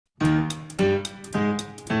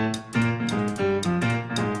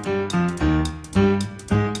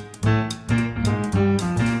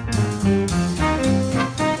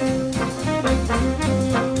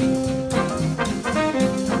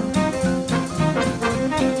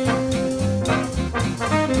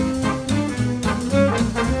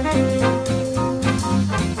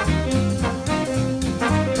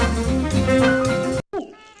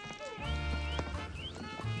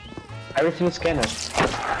Everything's scanner.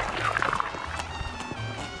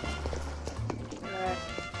 Alright.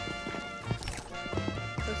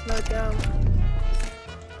 Let's slow down.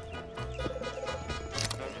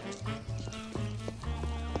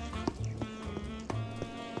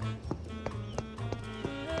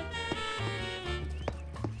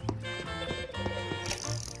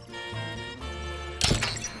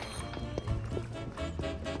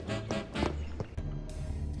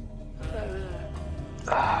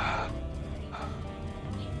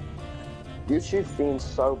 YouTube seems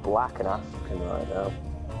so black and African right now.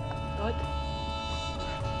 What?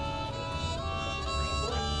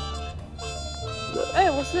 Hey,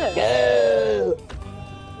 what's this? Yeah.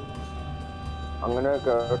 I'm gonna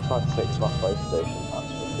go try to fix my PlayStation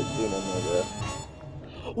password. It's doing another.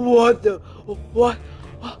 What the? What?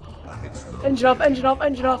 Engine off, engine off,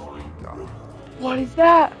 engine off. What is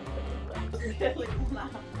that?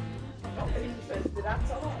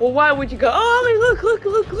 Well, why would you go? Oh, look, look,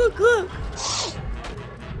 look, look, look.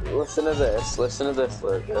 Listen to this,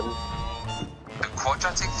 look. The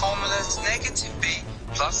quadratic formula is negative b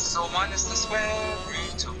plus or minus the square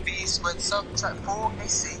root of b squared subtract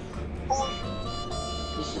 4ac.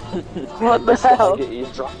 What the hell?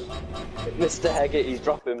 Mr. Haggerty's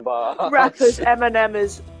dropping bars. Rappers Eminem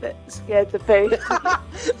is scared to pay.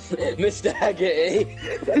 Mr. Haggerty.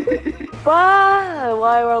 Bah!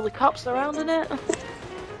 Why are all the cops surrounding it?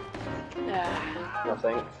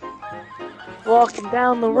 Nothing. Walking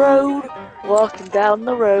down the road, walking down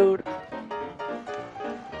the road.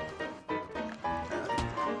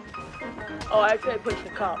 Oh, I actually pushed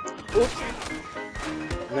the cop. Oops.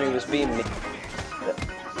 No, he was being me.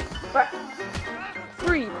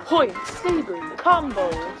 3 point saber combo.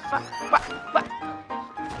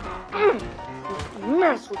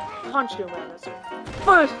 Mess with Poncho Man. That's the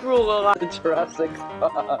first rule of life. Jurassic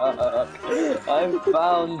Park. I'm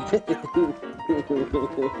found.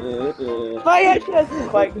 Fight actually has some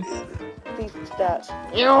quite decent stats.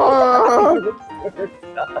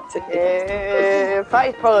 Fight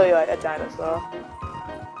is probably like a dinosaur.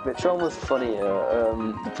 Which one was funnier?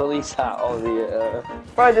 The police hat or the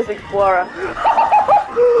Probably this explorer.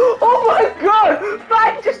 Oh my god!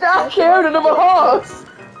 Fight just out-killed another horse!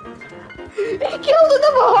 He killed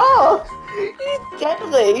another horse! He's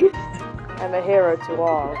deadly! I'm a hero to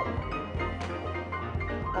all.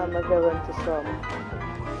 I'm a villain to some.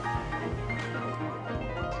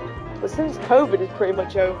 But since COVID is pretty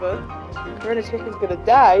much over, Corona Chicken's gonna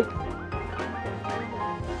die.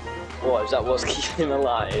 What, is that what's keeping him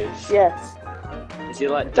alive? Yes. Is he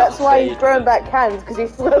like That's Darth why he's Vader? throwing back cans, because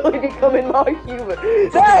he's slowly becoming more human.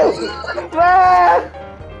 No! Ah!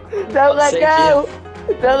 Don't let go!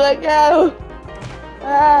 Don't let go!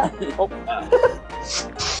 Ah! Oh.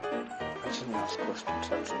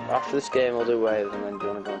 After this game, I'll do waves, and then do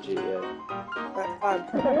you want to go on GTA? Right, fine.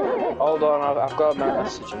 Hold on, I've got a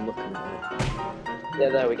message. I'm looking at it. Yeah,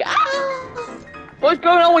 there we go. Ah! What's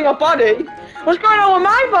going on with your body? What's going on with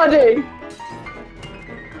my body?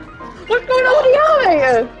 What's going on with the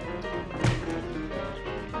elevator?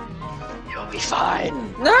 You'll be fine.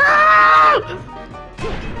 No!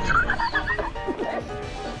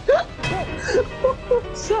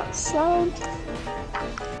 What's that sound?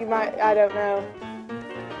 You might, I don't know.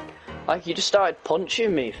 Like, you just started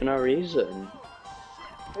punching me for no reason.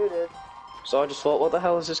 Who did? So I just thought, what the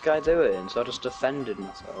hell is this guy doing? So I just defended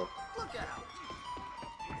myself.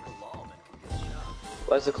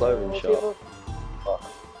 Where's the clothing shop?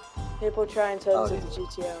 People try and turn to the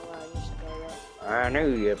GTA Online, you should know that. I knew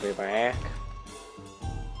you'd be back.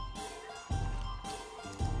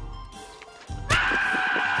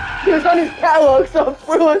 He was on his catalogue, so I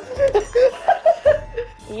threw it.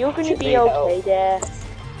 You're gonna be okay there.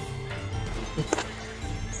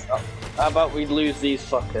 How about we lose these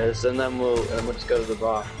fuckers and then we'll just go to the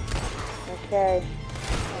bar. Okay.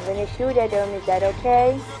 I'm gonna shoot at them, is that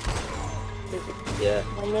okay? Yeah.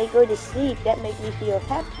 When they go to sleep, that makes me feel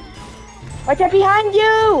happy. Watch out behind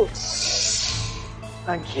you!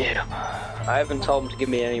 Thank you. I haven't told him to give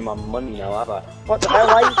me any of my money now, have I? What the hell?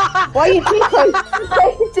 Why are you teasing?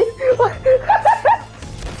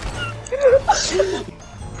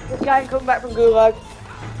 This guy ain't coming back from Gulag.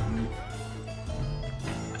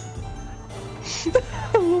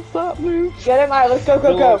 I love that move. Get him out, let's go,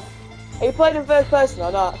 go, go. Are you playing in first person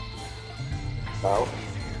or not? No.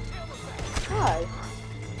 Why?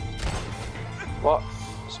 What?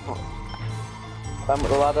 Climb up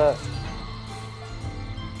the ladder.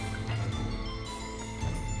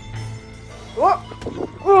 What?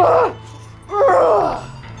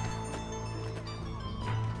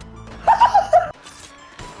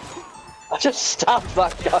 I just just stabbed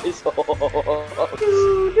that guy's horse.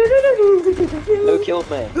 Who killed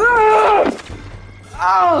me?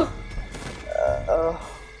 Oh!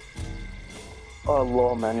 Oh,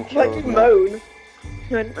 lawman killed Like me. you moan.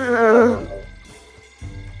 You went,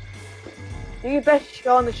 Do your best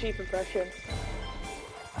Shaun the Sheep impression.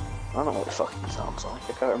 I don't know what it fucking sounds like.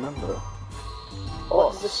 I can't remember.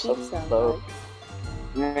 What does the sheep sound like?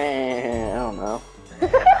 I don't know.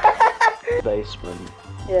 Basement.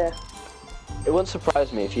 Yeah. It wouldn't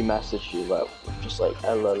surprise me if he messaged you like, just like,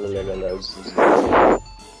 hello.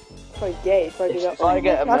 Probably gay. Probably If got. I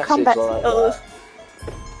get a I'll come back message to like us.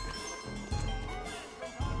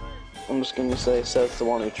 I'm just gonna say, says the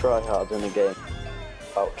one who tried hard in a game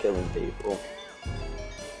about killing people.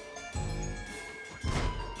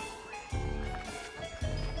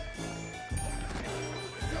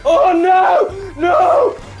 Oh no!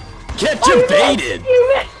 No! Get debated!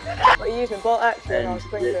 You missed! What are you using? Bolt action or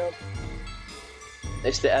Springfield?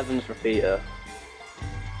 It's the Evans repeater.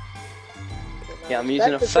 Yeah, I'm Respect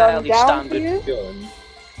using a the fairly gun down standard for you? gun.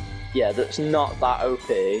 Yeah, that's not that OP,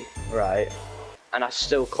 right? And I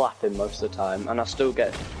still clap him most of the time, and I still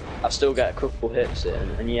get a couple hits in,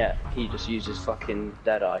 and yet he just uses fucking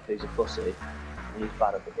Deadeye because he's a pussy, and he's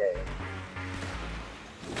bad at the game.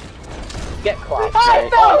 Get clapped, I mate.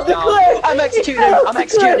 fell off the no. cliff! I'm He executing fell him! off I'm the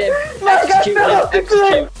executing him! cliff! My God, Execute fell him! off the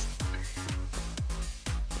Execute!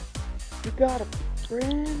 You got a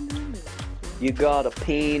friend. You got a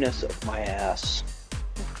penis up my ass.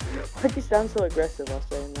 Why'd you sound so aggressive while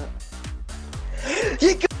saying that?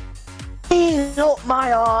 You got a penis up my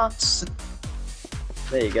ass!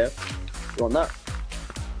 There you go. You want that?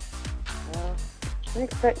 I didn't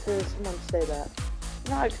expect someone to say that.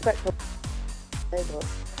 Not expect to say that.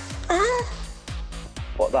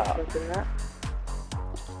 What that? Something that.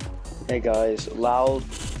 Hey guys, loud.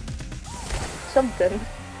 Something.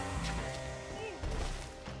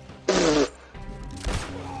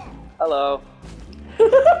 Hello.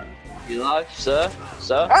 You live, sir?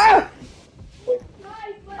 Sir? Ah!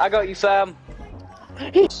 I got you, fam.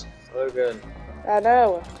 Logan. I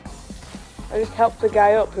know. I just helped the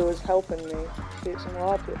guy up who was helping me shoot some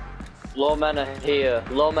water. Lawmen are here.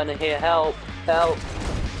 Lawmen are here. Help. Help.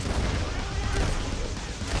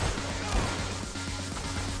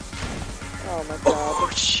 Oh my god. Oh,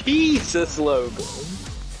 Jesus, Logan.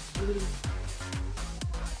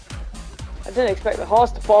 I didn't expect the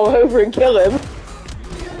horse to fall over and kill him.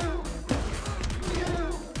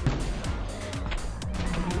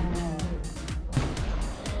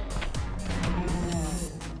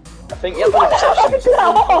 I think you have an obsession. Look at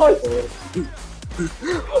that horse!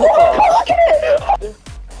 Look at it!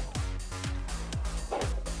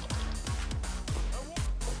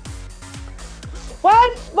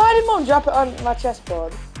 Why did Mum drop it on my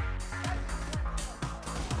chessboard?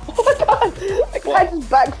 Oh my god! The guy just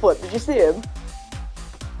backflipped, did you see him?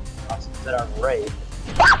 That's that I'm raped.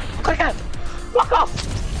 Quick out! Fuck off!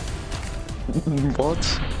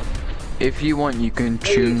 What? If you want, you can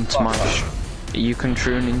tune to my. You can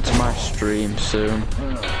tune into my stream soon.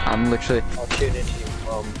 I'm literally. I'll tune into you,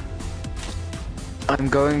 I'm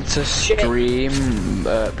going to stream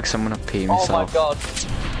because I'm gonna pee Oh myself. my god.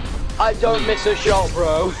 I don't miss a shot,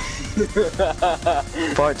 bro.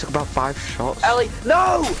 Thought it took about 5 shots. Ellie,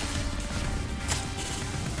 no!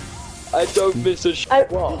 I don't miss a shot.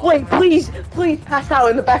 Wait, please pass out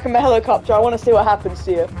in the back of my helicopter. I want to see what happens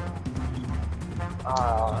to you.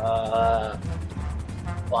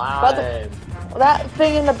 Why? That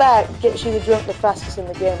thing in the back gets you the drunk the fastest in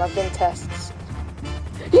the game. I've done tests.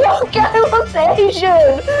 Your guy looks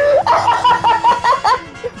Asian!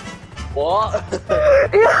 What?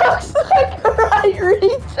 He looks like a right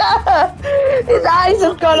retard! His eyes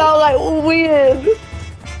have gone all like weird.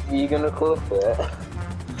 Are you gonna clip it?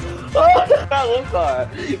 Oh, I love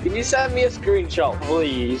that. Can you send me a screenshot,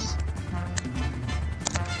 please?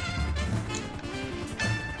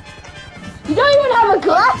 you don't even have a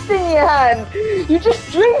glass in your hand! You're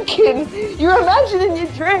just drinking! You're imagining you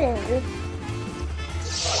drink!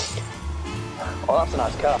 Oh, that's a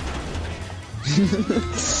nice car.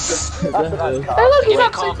 That's a nice car. Hey look, he's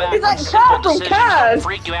that car from Cars!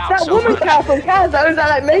 That woman car from Cars that was at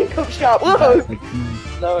that makeup shop, look!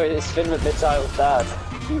 No, it's Finn McMissile's dad.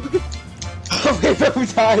 We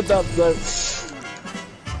both died that time.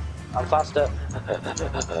 I'm faster.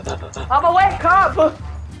 I'm a wet cop!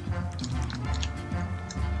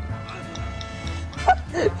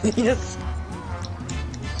 Yes.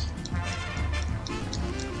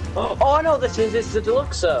 Oh, I know this is. It's the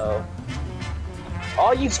Deluxo.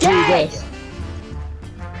 Oh, you gay!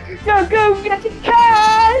 Go get your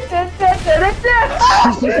car! Da, da, da, da,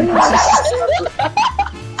 da.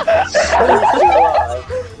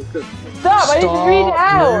 Stop! I need to read it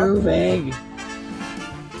out. Moving.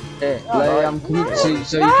 Lily, I'm coming so you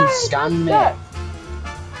can scan me.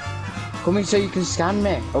 Coming so you can scan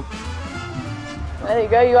me. Oh. There you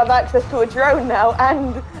go. You have access to a drone now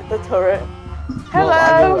and the turret.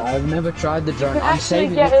 Hello. Well, I've never tried the drone. You can I'm actually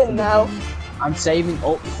saving get up in now. I'm saving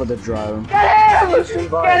up for the drone. Get him!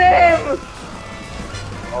 Get him!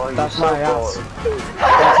 Oh, That's you're why I so asked. bored.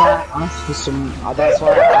 That's why I asked for some. That's why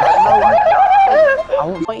I asked. I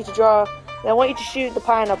want I want you to draw. I want you to shoot the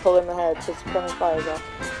pineapple in the head because friendly fire's off.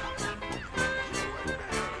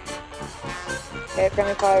 Okay,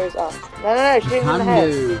 friendly fire is off. No, shoot him in the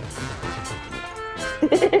head.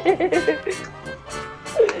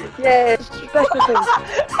 Yeah, special things.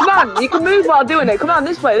 Come on, you can move while doing it. Come on,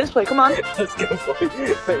 this way, come on. Let's go,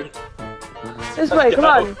 boy. This way, come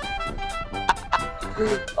on.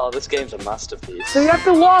 Oh, this game's a masterpiece. So you have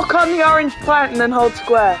to walk on the orange plant and then hold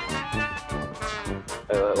square.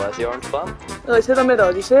 Wait, where's the orange plant? Oh, it's in the middle,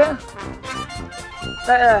 do you see it? Right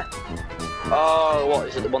there. Oh, what?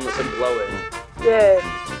 Is it the one that's in glowing? Yeah.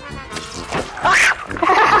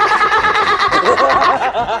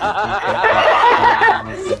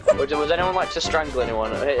 Was anyone like to strangle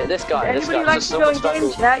anyone? Hey, this guy, Anybody like to join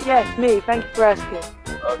game chat? Yes, me. Thank you for asking.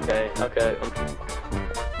 Okay.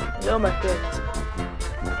 No, my friend.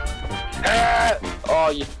 Oh,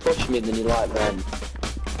 you pushed me, then you like them.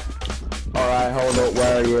 Alright, hold up.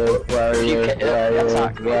 Where are you? Where are you? Where are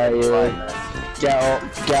you? Where are you? Get up.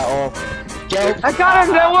 Get up. Get up. I got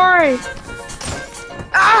him. Don't worry.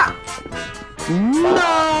 Ah!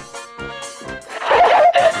 No.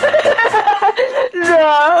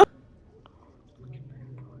 No.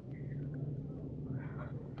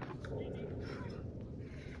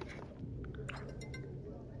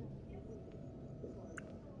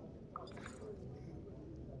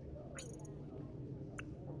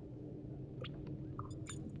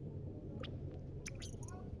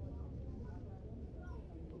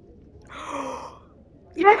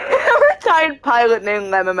 Yeah, retired pilot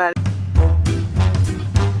named Lemon Man.